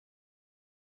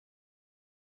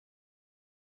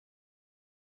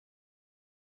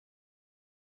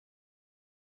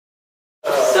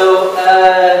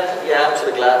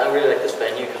sort of glad. I really like this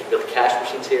venue because we've got the cash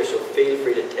machines here, so feel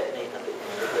free to tip me at the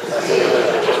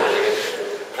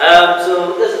end.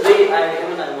 So this is me. I'm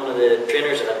Eamonn. I'm one of the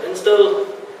trainers at Install.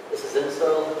 This is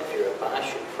Install. If you're a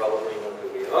Bash, you probably know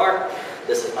who we are.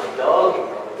 This is my dog. You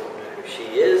probably don't know who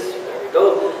she is. There we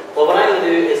go. Well, what I'm going to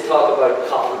do is talk about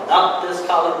Kotlin. Not this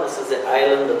Kotlin. This is the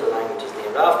island that the language is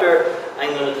named after.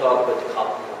 I'm going to talk about the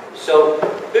Kotlin language. So,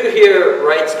 who here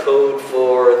writes code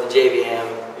for the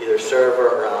JVM, either server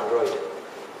or Android?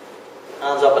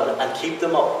 Hands up and keep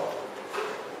them up.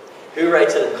 Who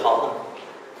writes it in Kotlin?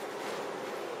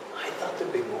 I thought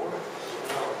there'd be more.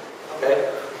 Okay.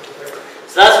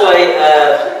 So that's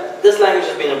why this language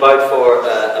has been about for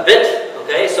a bit.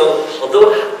 Okay, so although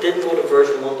it didn't go to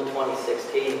version 1 to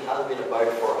 2016, it has been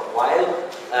about for a while.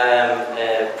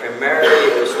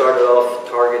 Primarily, it was started off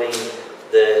targeting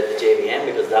the JVM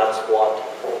because that's what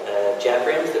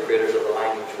JetBrains, the creators of the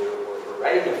language, were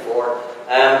writing it for.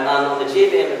 And on the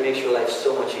JVM, it makes your life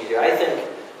so much easier. I think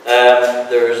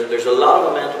there's a lot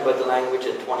of momentum about the language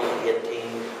in 2018.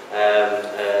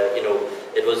 You know,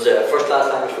 it was first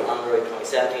class language for Android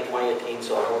 2017, 2018,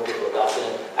 so more people adopting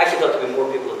it. Actually, got to be more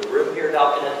people in the room here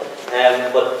adopting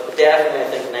it. But definitely, I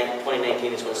think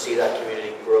 2019 is going to see that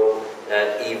community grow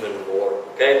even more.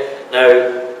 Okay, now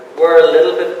we're a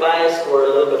little bit biased, we're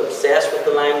a little bit obsessed with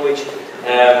the language.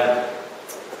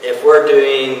 If we're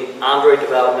doing Android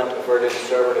development, if we're doing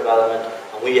server development,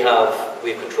 and we have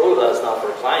control of that, it's not for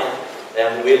a client,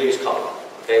 we'll use Kotlin.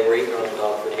 Okay, we're eating on the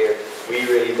dog food here. We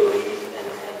really believe in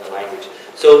the language.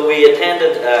 So we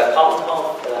attended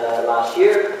KotlinConf last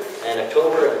year in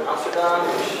October in Amsterdam,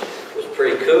 which was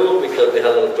pretty cool because we had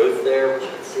a little booth there, which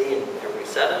you can see, and everybody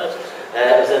sat in it.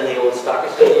 It was in the old stock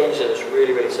exchange. It was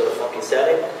really, really sort of funky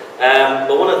setting.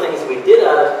 But one of the things that we did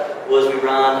at it was we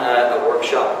ran a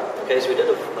workshop. Okay, so we did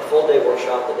a full day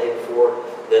workshop the day before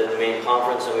the main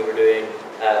conference, and we were doing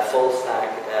full stack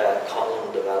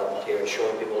Kotlin development here and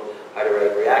showing people how to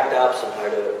write React apps and how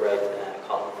to write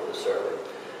Kotlin for the server.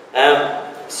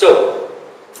 So,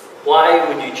 why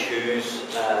would you choose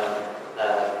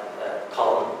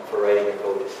Kotlin for writing your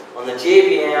code? On the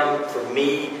JVM, for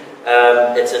me,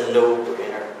 it's a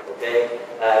no-brainer. Okay,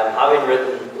 having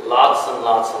written lots and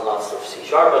lots and lots of C#,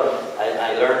 and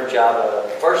I learned Java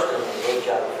first and wrote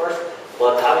Java first.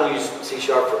 But having used C#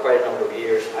 for quite a number of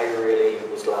years, I really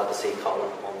was glad to see Kotlin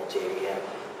on the JVM.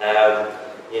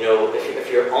 You know,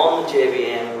 if you're on the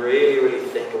JVM, really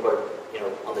think about, you know,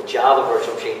 on the Java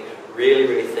virtual machine,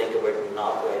 really think about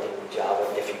not writing Java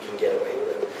if you can get away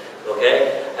with it.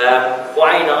 Okay?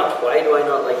 Why not? Why do I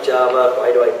not like Java?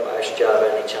 Why do I bash Java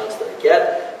any chance that I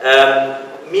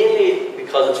get? Mainly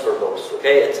because it's verbose.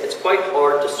 Okay? It's quite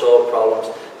hard to solve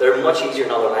problems. They're much easier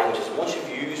in other languages. Once you've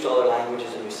used other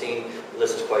languages and you've seen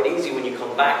this is quite easy, when you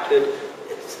come back to it,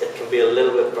 it can be a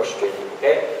little bit frustrating.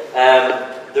 Okay?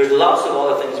 There's lots of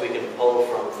other things we can pull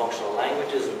from functional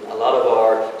languages, and a lot of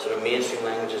our sort of mainstream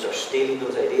languages are stealing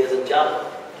those ideas in Java.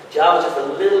 Java's just a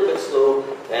little bit slow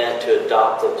to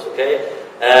adopt those, okay?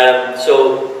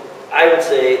 So I would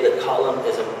say that Kotlin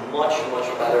is a much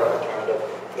better alternative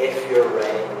if you're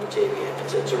writing on the JVM.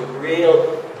 It's a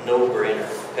real no-brainer,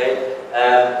 okay?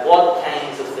 What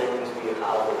kinds of things do you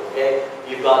have with it, okay?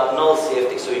 You've got null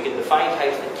safety, so you can define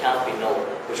types that can't be null,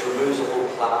 which removes a whole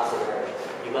class of errors.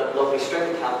 You've got lovely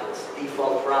string templates,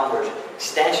 default parameters,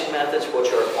 extension methods, which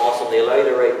are awesome. They allow you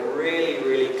to write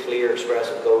really clear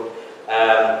expressive code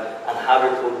and have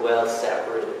your code well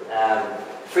separated.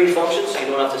 Free functions, so you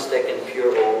don't have to stick in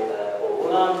pure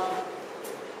O-land.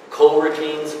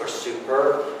 Coroutines are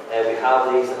superb. We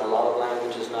have these in a lot of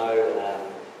languages now,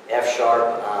 F#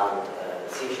 and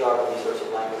C# and these sorts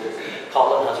of languages.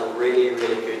 Kotlin has a really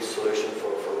good solution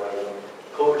for writing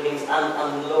coroutines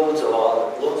and loads of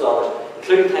others.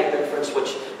 Including type inference,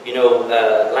 which, you know,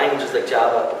 languages like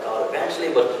Java got eventually.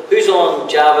 But who's on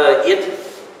Java 8?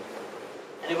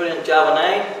 Anybody on Java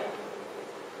 9?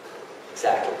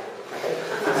 Exactly.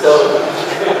 So,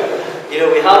 you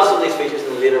know, we have some of these features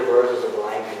in the later versions of the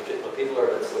language, but people are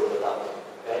a bit slow with that one.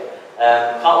 Okay?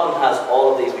 Kotlin has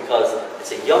all of these because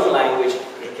it's a young language.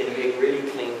 It can make really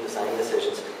clean design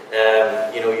decisions.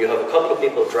 You know, you have a couple of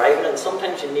people driving it, and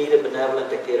sometimes you need a benevolent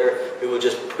dictator who will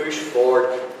just push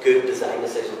forward good design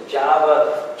decisions.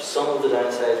 Java, some of the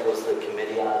downsides was the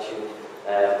committee attitude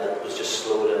that was just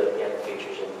slow to get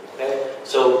features in. Okay,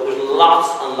 so there's lots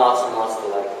and lots to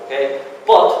like. Okay,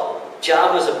 but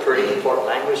Java is a pretty important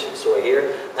language, so I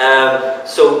hear.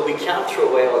 So we can't throw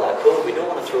away all that code. We don't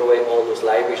want to throw away all those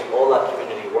libraries, all that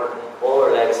community work, all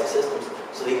our legacy systems.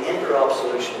 So the interop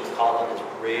solution with Kotlin is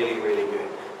really good.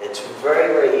 It's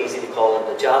very easy to call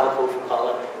in the Java code from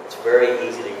Kotlin. It's very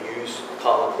easy to use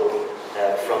Kotlin code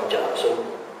from Java. So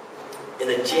in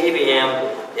the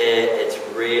JVM, it's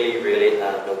really, really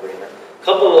a no-brainer. A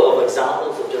couple of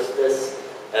examples of just this.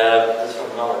 This is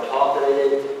from another talk that I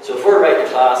did. So if we're writing a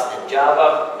class in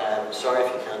Java, sorry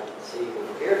if you can't see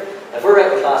over here. If we're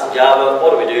writing a class in Java,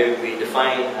 what do? We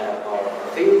define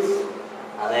our fields,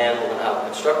 and then we're going to have a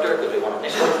constructor because we want to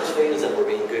initialize those fields, and we're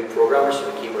being good programmers,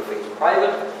 so we keep our fields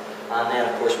private. And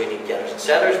then, of course, we need getters and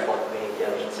setters, but we need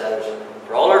getters and setters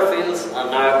for all our fields,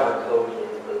 and now our code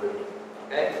is building.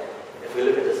 Okay? If we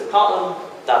look at this in Kotlin,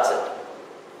 that's it.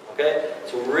 Okay?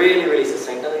 So really, really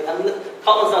succinctly, and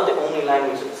Kotlin's not the only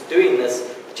language that's doing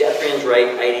this. JetBrains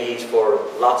write IDEs for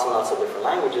lots and lots of different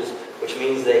languages, which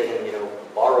means they can,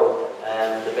 borrow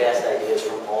the best ideas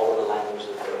from all of the languages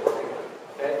that they're working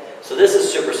with. Okay? So this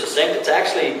is super succinct. It's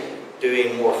actually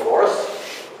doing more for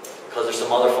us because there's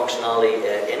some other functionality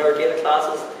in our data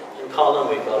classes. In Kotlin,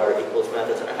 we've got our equals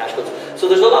methods and our hash codes. So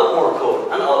there's a lot more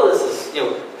code, and all of this is,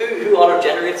 who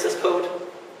auto-generates this code?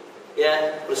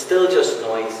 Yeah, but it's still just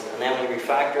noise. And then when you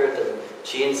refactor it and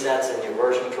change sets and your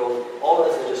version control, all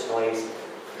of this is just noise.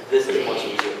 This is much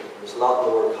easier. There's a lot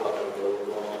more Kotlin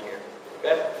going on here.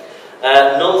 Okay.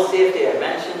 Null safety I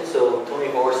mentioned. So Tony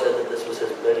Hoare said that this was his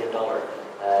 $1 billion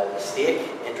mistake,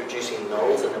 introducing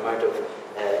nulls, and the amount of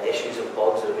issues and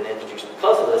bugs that have been introduced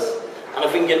because of this. And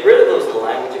if we can get rid of those in the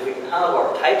language, if we can have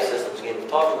our type systems, again, we've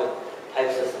talked about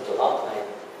type systems a lot tonight.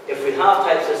 If we have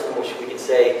type system which we can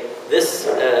say this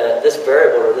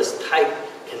variable or this type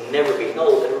can never be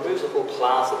null, it removes a whole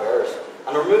class of errors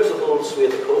and removes a whole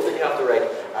suite of code that you have to write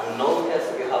and null tests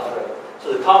that you have to write.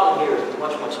 So the Kotlin here is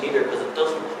much neater because it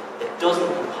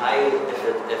doesn't compile if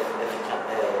it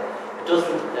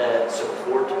doesn't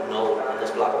support null in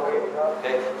this block of code.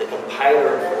 Okay, the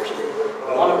compiler enforces it.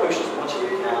 We want to push as much as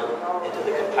we can into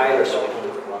the compiler so we don't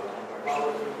have to runtime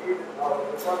version.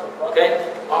 Okay,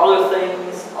 other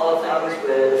things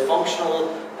with functional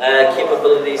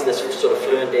capabilities, this sort of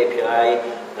fluent API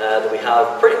that we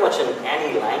have pretty much in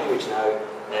any language now.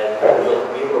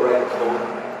 We will write code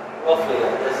roughly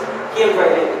like this. Came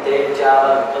very late in the day in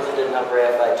Java because it didn't have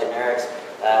verified generics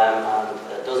and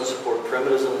it doesn't support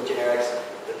primitives in the generics.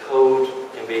 The code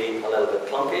can be a little bit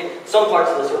clunky. Some parts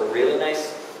of this are really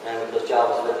nice because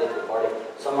Java is a bit late to the party.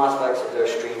 Some aspects of their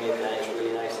stream API is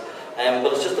really nice.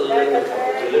 But it's just a little bit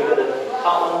clunky. If you look at it in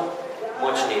Kotlin,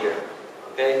 much neater.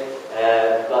 Okay,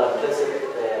 got implicit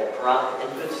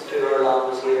inputs to our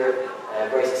language here,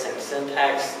 very succinct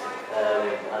syntax,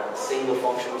 and single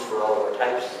functions for all of our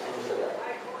types, things like that.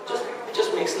 It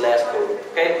just makes less code.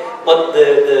 Okay, but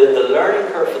the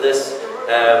learning curve for this,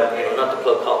 not to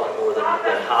plug Kotlin more than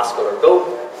Haskell or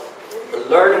Go, the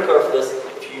learning curve for this,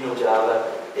 if you know Java,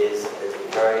 is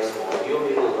very small. You'll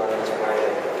be able to learn this very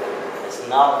quickly. It's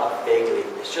not a big leap.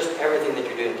 It's just everything that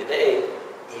you're doing today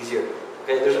easier.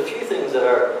 Okay, there's a few things that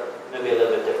are maybe a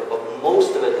little bit different, but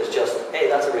most of it is just, hey,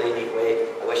 that's a really neat way.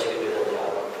 I wish I could do that in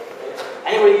Java. Okay.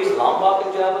 Anybody use Lombok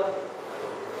in Java?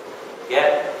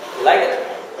 Yeah? You like it?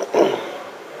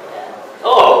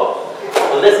 Oh!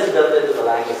 Well, this is built into the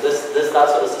language. That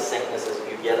sort of succinctness is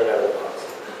you get it out of the box.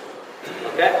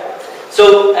 Okay?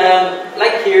 So,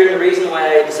 like here, the reason why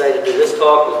I decided to do this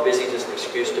talk was basically just an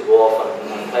excuse to go off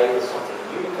and play with something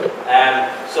new.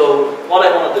 So, what I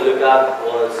wanted to look at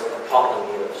was Kotlin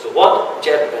Native. So what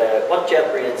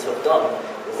JetBrains have done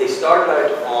is they started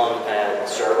out on a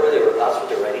server. That's what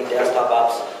they're writing, desktop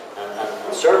apps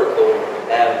and server code.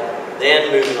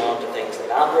 Then moving on to things like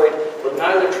Android. But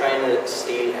now they're trying to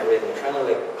steal everything. They're trying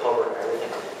to cover everything.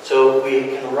 So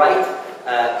we can write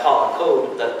Kotlin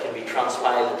code that can be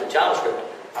transpiled into JavaScript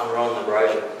and run in the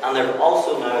browser. And they've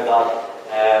also now got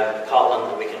Kotlin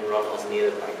that we can run as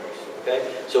native binaries.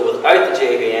 Okay. So without the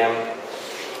JVM,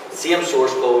 same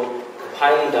source code,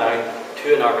 compiling down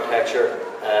to an architecture,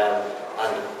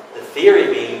 and the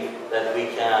theory being that we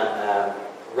can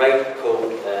write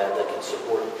code that can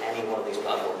support any one of these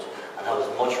platforms and have as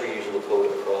much reusable code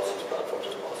across these platforms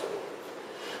as possible.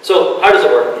 So how does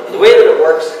it work? The way that it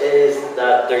works is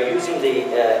that they're using the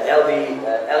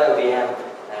LLVM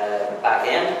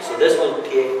backend. So this will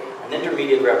take an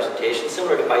intermediate representation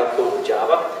similar to bytecode with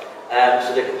Java.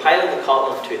 So they're compiling the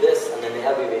Kotlin to this, and then the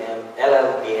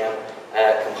LLVM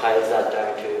compiles that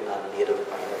down to a native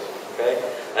binary. Okay?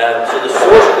 So the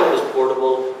source code is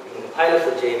portable. You can compile it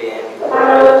for JVM, you can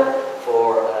compile it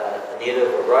for a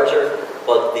native or browser,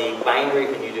 but the binary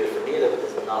when you do it for native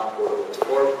is not portable. It's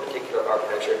for a particular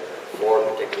architecture, for a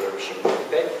particular machine.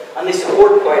 Okay? And they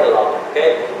support quite a lot.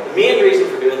 Okay? The main reason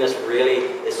for doing this really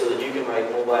is so that you can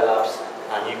write mobile apps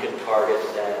and you can target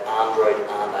Android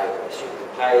and iOS. You can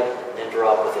compile and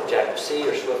interop with Objective-C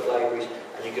or Swift libraries,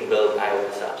 and you can build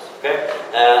iOS apps. Okay?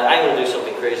 I'm going to do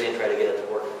something crazy and try to get it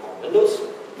to work on Windows,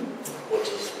 which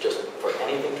is just for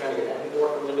anything, trying to get anything to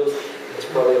work on Windows. It's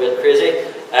probably a bit crazy.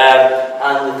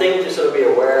 And the thing to sort of be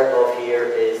aware of here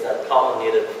is that Kotlin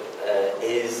Native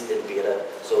is in beta,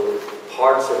 so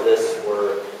parts of this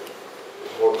were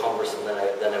more cumbersome than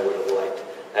I would have liked.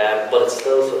 But it's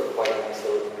still sort of quite a nice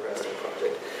little interesting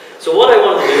project. So what I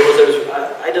wanted to do was,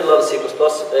 I did a lot of C++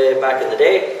 back in the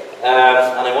day,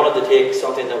 and I wanted to take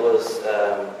something that was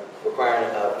requiring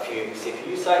a few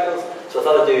CPU cycles. So I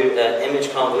thought I'd do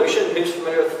image convolution. Who's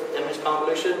familiar with image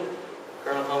convolution?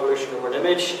 Kernel convolution over an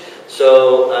image.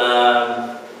 So,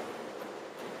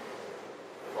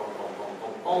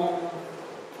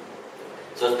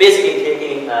 so it's basically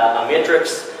taking a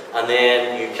matrix, and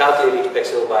then you calculate each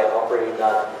pixel by operating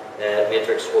that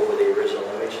matrix over the original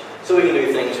image. So we can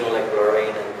do things, you know, like blurring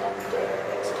and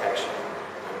X detection,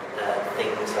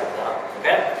 things like that.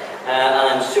 Okay. And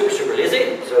I'm super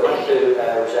lazy, so I went to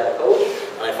Rosetta Code,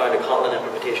 and I found a Kotlin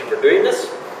implementation for doing this.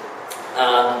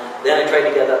 Then I tried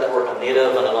to get that to work on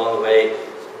native, and along the way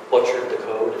butchered the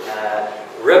code,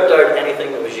 ripped out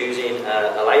anything that was using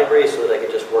a library so that I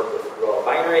could just work with raw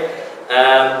binary,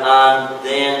 and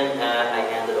then I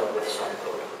ended up with some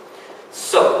code.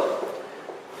 So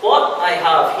what I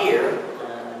have here,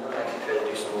 I'm going to actually try to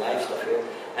do some live stuff here.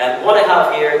 What I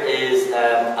have here is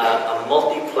a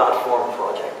multi-platform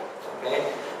project.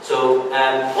 Okay, so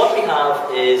what we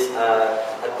have is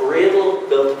a Gradle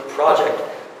built project,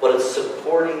 but it's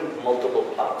supporting multiple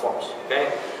platforms.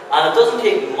 Okay, and it doesn't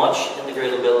take much in the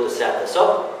Gradle build to set this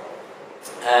up.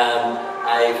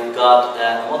 I've got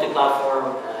a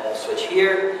multi-platform switch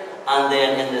here, and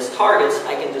then in this targets,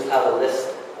 I can just have a list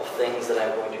of things that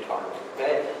I'm going to target.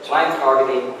 Okay, so I'm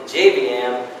targeting the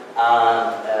JVM and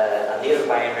a native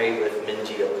binary with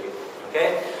min.gw.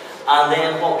 Okay, and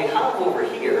then what we have over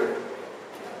here,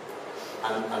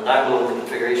 and down below in the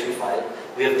configuration file,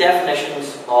 we have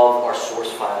definitions of our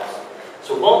source files.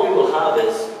 So what we will have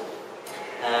is,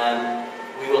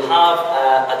 we will have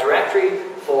a directory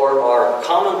for our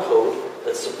common code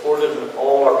that's supported in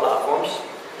all our platforms.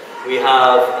 We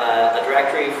have a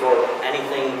directory for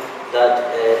anything that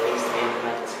needs to be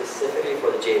implemented specifically for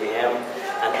the JVM,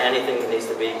 and anything that needs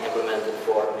to be implemented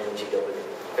for min.gw.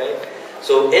 Okay?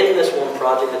 So in this one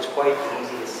project, it's quite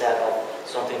easy to set up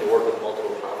something to work with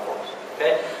multiple platforms.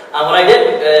 Okay? And what I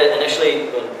did initially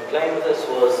when playing with this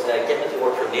was getting it to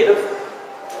work for native,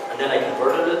 and then I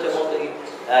converted it to a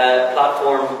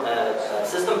multi-platform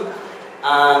system,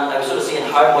 and I was sort of seeing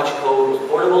how much code was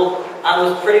portable, and it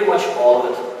was pretty much all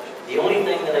of it. The only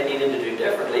thing that I needed to do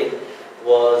differently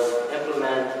was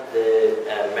implement the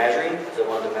measuring, because I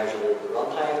wanted to measure the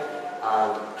runtime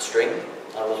and string.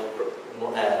 That was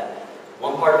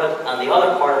one part of it, and the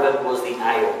other part of it was the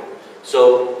I/O.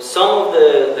 So some of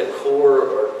the core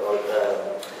or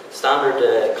standard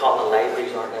Kotlin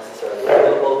libraries aren't necessarily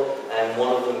available, and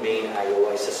one of them being I/O.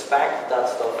 I suspect that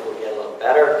stuff will get a lot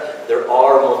better. There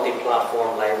are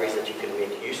multi-platform libraries that you can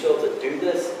make use of that do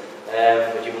this,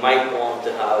 but you might want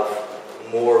to have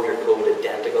more of your code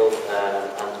identical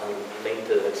and linked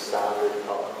to the standard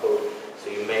Kotlin code. So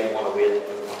you may want to wait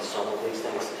on some of these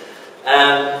things.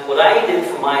 What I did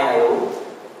for my I/O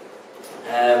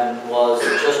was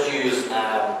just use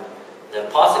the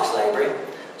POSIX library.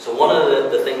 So one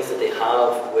of the things that they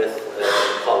have with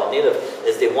Kotlin Native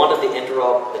is they wanted the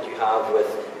interop that you have with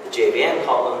the JVM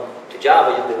Kotlin to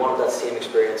Java. They wanted that same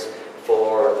experience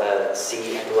for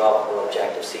C interop or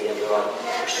Objective-C interop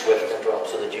or Swift interop,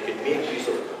 so that you could make use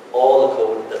of all the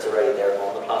code that's already there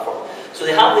on the platform. So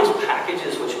they have these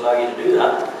packages which allow you to do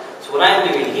that. So what I'm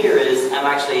doing here is I'm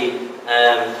actually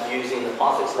using the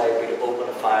POSIX library to open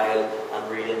a file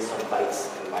and read in some bytes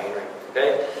in binary.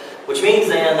 Okay, which means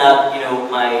then that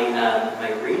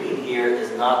my reading here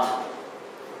is not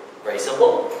very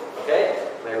simple. Okay,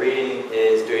 my reading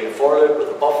is doing a for loop with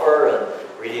a buffer and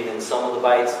reading in some of the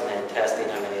bytes and then testing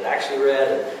how many it actually read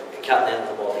and concatenating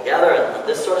them all together and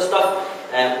this sort of stuff,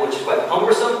 which is quite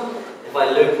cumbersome. If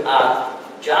I look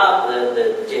at Java,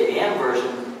 the JVM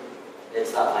version,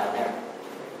 it's that line there.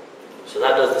 So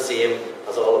that does the same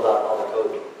as all of that other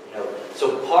code.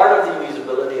 So part of the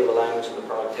usability of a language and the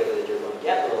productivity that you're going to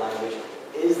get with a language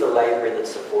is the library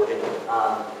that's supporting it.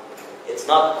 It's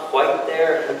not quite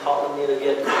there in Kotlin Native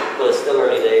yet, but it's still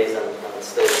early days and it's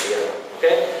still together.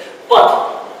 Okay?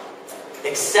 But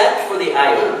except for the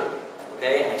I/O,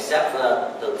 okay, and except for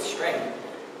that little string,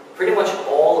 pretty much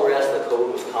all the rest of the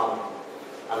code was common.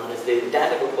 And it's the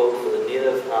identical code for the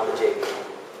native and the JVM.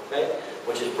 Okay?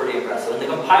 Which is pretty impressive. And the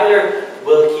compiler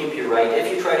will keep you right. If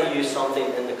you try to use something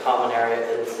in the common area,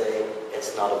 it'll say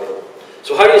it's not available.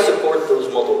 So how do you support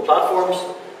those multiple platforms?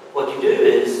 What you do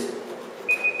is,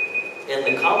 in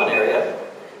the common area,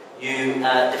 you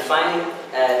define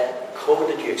code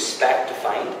that you expect to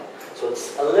find. So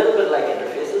it's a little bit like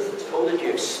interfaces. It's code that you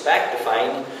expect to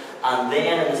find, and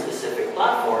then in specific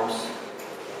platforms,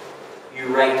 you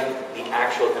write the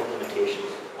actual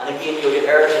implementations. And again, you'll get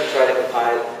errors if you try to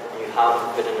compile and you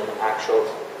haven't put in an actual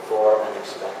for an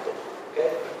expected.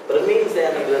 Okay? But it means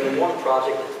then that within one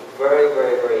project, it's very,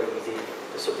 very, very easy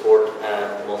to support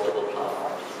multiple platforms.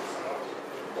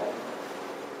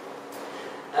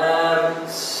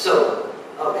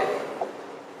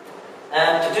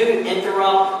 To do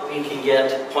interop, we can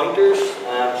get pointers,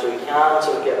 so we can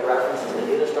sort of get references to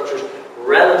data structures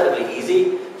relatively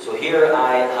easy. So here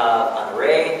I have an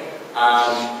array,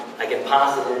 and I can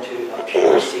pass it into a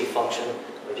pure C function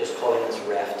by just calling this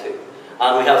ref2.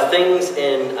 And we have things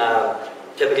in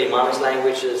typically managed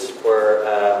languages where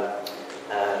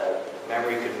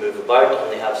memory could move about,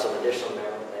 and they have some additional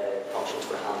functions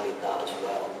for handling that as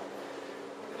well.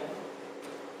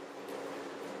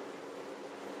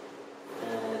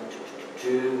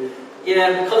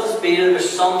 Yeah, because it's beta, there's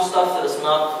some stuff that is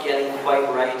not getting quite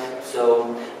right.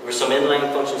 So there's some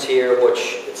inline functions here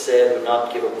which it said would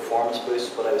not give a performance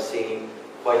boost, but I was seeing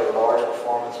quite a large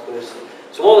performance boost.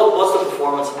 So what's the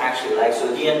performance actually like?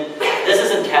 So again, this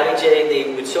is IntelliJ.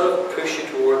 They would sort of push you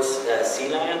towards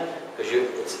CLion, because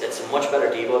it's a much better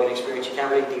debugging experience. You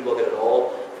can't really debug it at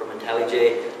all from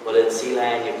IntelliJ, but in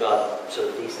CLion you've got sort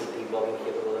of decent debugging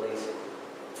capabilities.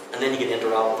 And then you can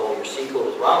interrupt with all your C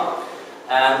code as well.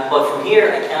 But from here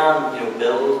I can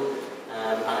build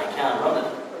and I can run it.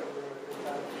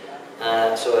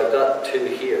 So I've got two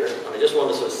here, and I just want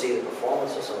to sort of see the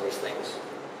performance of some of these things.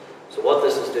 So what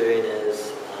this is doing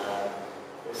is,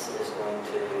 this is going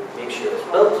to make sure it's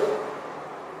built.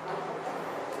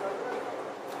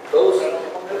 Close,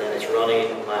 and then it's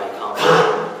running my console.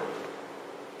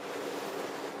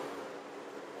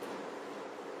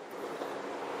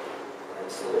 Right,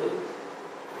 slowly.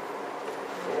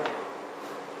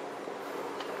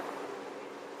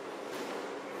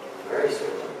 Very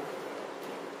slowly.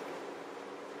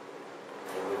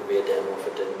 It wouldn't be a demo if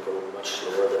it didn't go much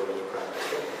slower than when you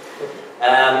practice it.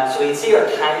 So you can see our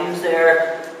times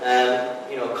there,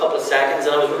 a couple of seconds,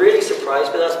 and I was really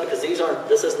surprised by this because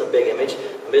this isn't a big image.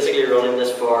 I'm basically running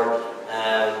this for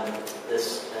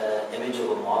this image of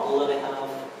a model that I have.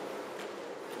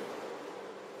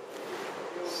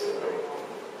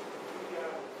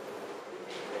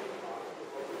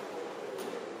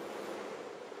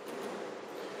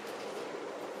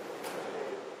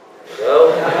 There we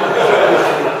go.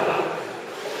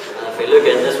 And if we look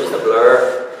in, this was the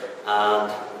blur,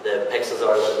 and the pixels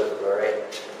are a little bit blurry.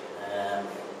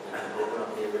 Open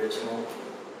up the original.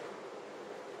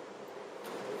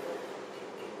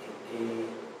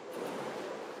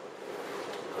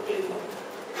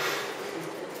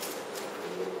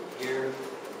 Here.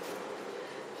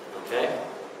 Okay.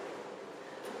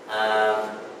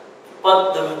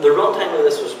 But the runtime of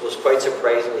this was quite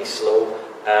surprisingly slow.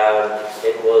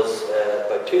 It was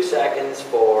about 2 seconds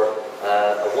for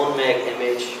a 1 meg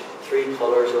image, 3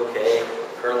 colors, okay.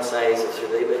 Kernel size, it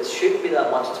shouldn't be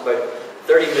that much. It's about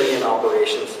 30 million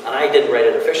operations, and I didn't write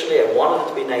it officially. I wanted it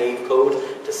to be naive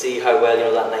code to see how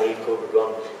well that naive code would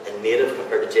run in native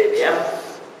compared to JVM.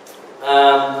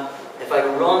 If I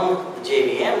run the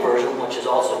JVM version, which is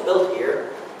also built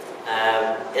here,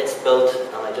 it's built,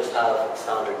 and I just have a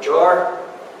standard jar.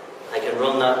 I can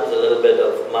run that with a little bit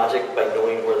of magic by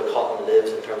knowing where the Kotlin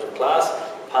lives in terms of class,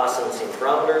 pass in some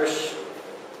parameters.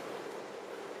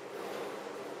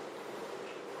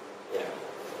 Yeah,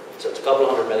 so it's a couple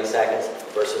hundred milliseconds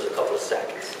versus a couple of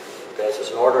seconds. Okay, so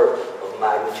it's an order of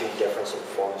magnitude difference in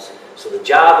performance. So the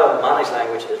Java managed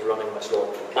language is running much slower.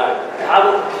 Now, I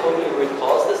haven't totally root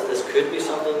caused this. This could be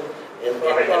something in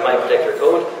my particular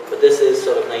code, but this is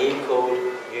sort of naive code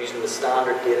using the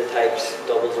standard data types,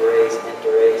 doubles arrays, int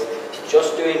arrays,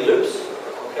 just doing loops,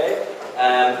 okay?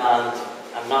 And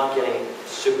I'm not getting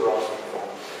super awesome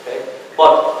performance, okay?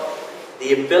 But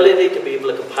the ability to be able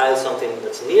to compile something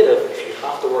that's native, if you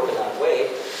have to work in that way,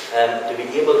 to be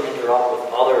able to interact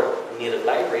with other native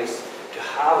libraries, to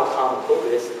have a common code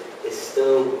base, is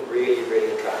still really,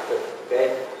 really attractive,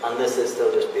 okay? And this is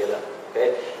still just beta,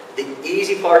 okay? The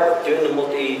easy part of doing the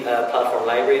multi-platform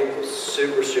library was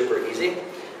super, super easy.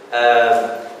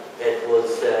 It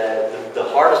was the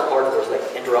hardest part was like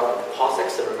interrupting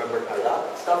POSIX and remembering how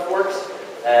that stuff works.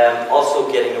 Also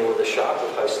getting over the shock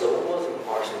of how slow it was in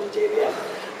comparison to JVM.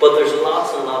 But there's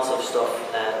lots and lots of stuff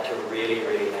to really,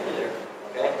 really nail there.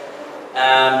 Okay.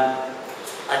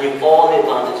 And you've all the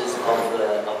advantages of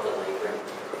the library,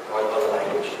 or of the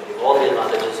language. You've all the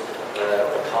advantages of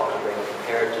Kotlin bringing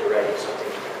compared to writing something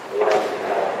like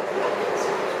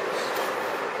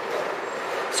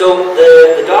So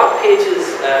the doc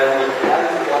pages will tell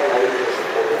you what library is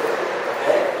supported.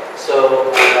 Okay? So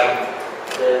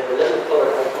the little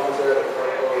colored icons there, the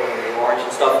purple and the orange and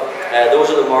stuff,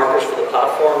 those are the markers for the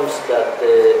platforms that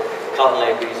the Kotlin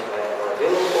libraries are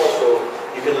available for. So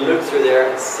you can look through there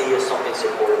and see if something's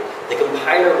supported. The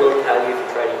compiler will tell you to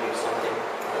try to use something.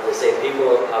 As I say,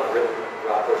 people have written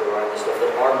wrappers around this stuff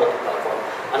that are multi-platform.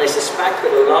 And I suspect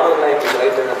that a lot of libraries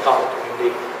out there in the Kotlin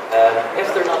community, if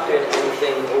they're not doing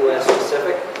anything OS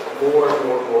specific, more and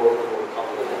more will come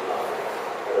with the platform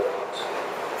out of the box.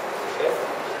 Okay?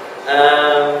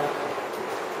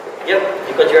 Yep,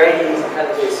 you've got your IDEs and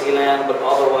technically CLAN, but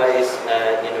otherwise,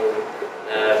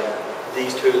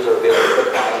 these tools are available for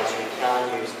clients. You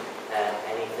can use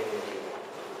anything that you want.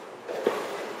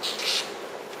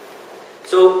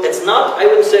 So it's not, I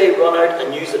would say, run out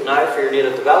and use it now for your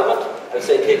native development. I would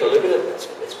say take a look at it.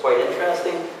 It's quite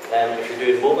interesting. If you're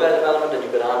doing mobile development and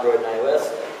you've got Android and iOS,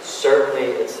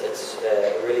 certainly it's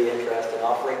a really interesting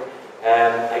offering.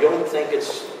 I don't think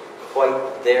it's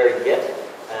quite there yet.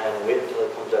 Wait until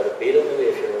it comes out of beta, maybe,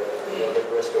 if you're a little bit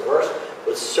risk averse.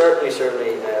 But certainly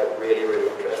really, really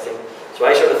interesting. So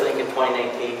I sort of think in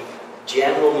 2019,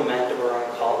 general momentum around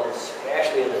Kotlin,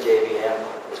 especially in the JVM,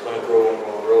 is going to grow and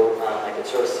grow and grow. And I can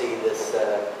sort of see this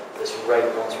write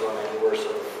once run anywhere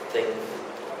sort of thing.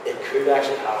 It could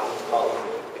actually happen with Kotlin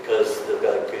because they've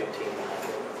got a good team behind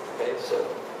it. Okay, so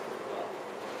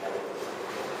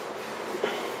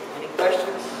any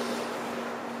questions?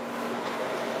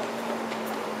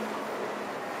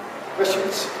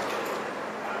 Questions?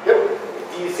 Yep.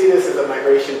 Do you see this as a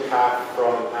migration path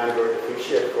from Android to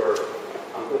Fuchsia for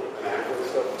Uncle and Android and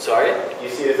stuff? Sorry? Do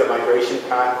you see it as a migration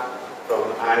path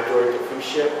from Android to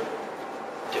Fuchsia?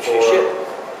 To Fuchsia?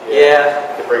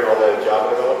 Yeah. To bring all the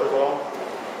Java developers along?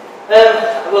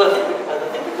 Well, I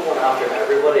think we're going after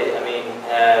everybody. I mean,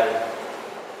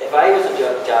 if I was a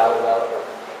Java developer,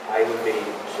 I would be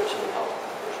switching to Kotlin.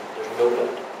 There's no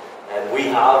doubt. We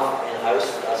have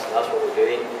in-house, that's what we're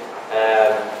doing.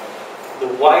 The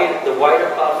wider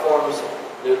platforms,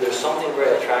 there's something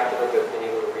very attractive about being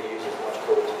able to reuse as much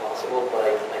code as possible, but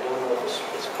I don't know if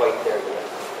it's quite there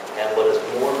yet. But as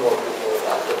more and more people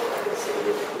adopt it, I can see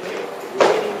it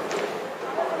gaining.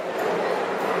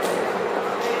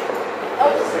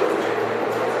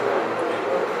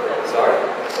 Sorry?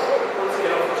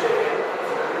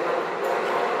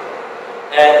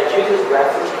 It uses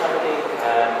reference counting,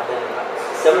 and then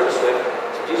similar to Swift.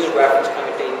 So it uses reference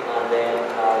counting and then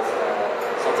has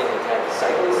something that detects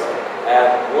cycles.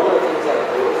 One of the things I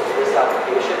noticed with this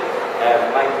application,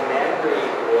 my memory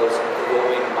was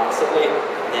growing massively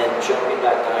and then jumping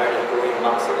back down and growing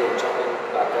massively and jumping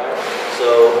back down.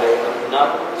 So I'm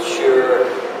not sure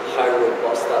how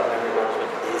robust that memory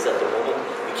management is at the moment.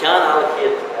 You can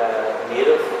allocate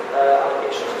native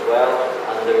allocations as well,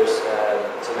 and there's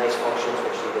some nice functions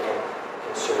which you can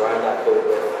surround that code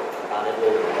with, and it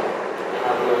will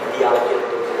handle deallocate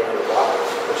those at the end of the block,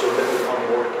 which will become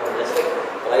more deterministic.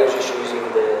 But I was just using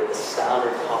the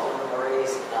standard Kotlin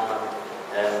arrays,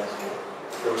 and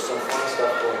there was some fun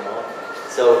stuff going on.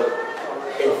 So,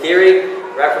 in theory,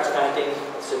 reference counting,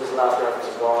 as soon as the last reference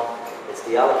is gone, it's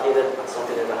deallocated and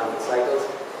something that will handle cycles,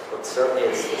 but certainly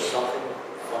there's something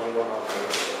funny going on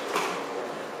here.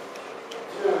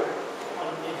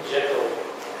 In general,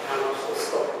 how much does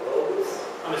stop the loads?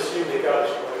 I'm assuming the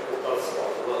garbage collector does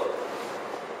stop the load.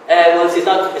 Well,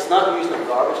 it's not using a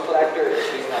garbage collector, it's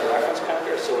using a reference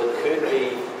counter, so it could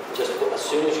be just as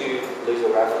soon as you lose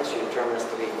a reference, you determine this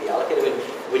to be deallocated.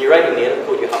 When you're writing native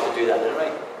code, you have to do that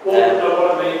anyway. Well, no,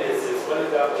 what I mean is when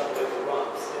the garbage collector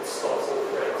runs, it stops all the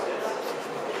threads, yes?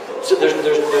 So there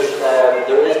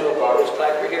is no garbage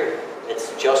collector here.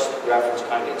 It's just reference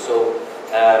counting. So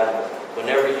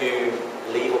whenever you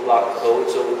leave a block of code,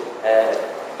 so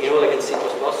like in C++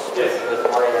 with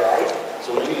RAI,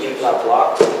 so when you leave that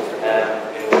block, you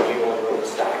unroll the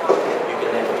stack, you can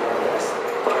then return this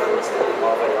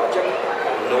modified object,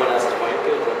 and no one has to point to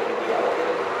it when you deallocate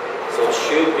it. So it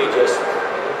should be just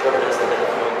deterministic at the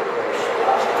point where you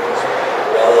splash points,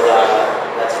 rather than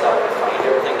let's stop and find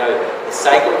everything. Now, the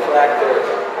cycle collector,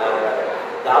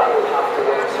 that will have to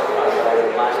work somehow, but I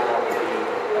would imagine that would be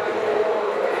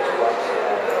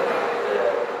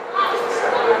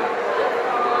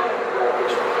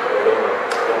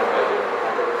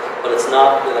but it's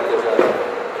not like I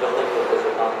don't think that there's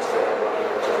a non-thread running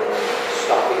which is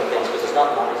stopping things, because it's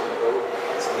not managing code,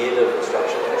 it's native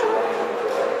instructions which are running on the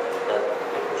thread that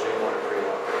I presume are free.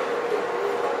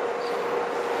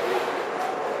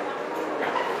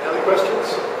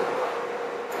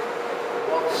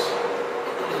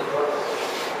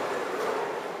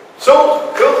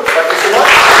 So, cool. Thank you so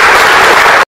much.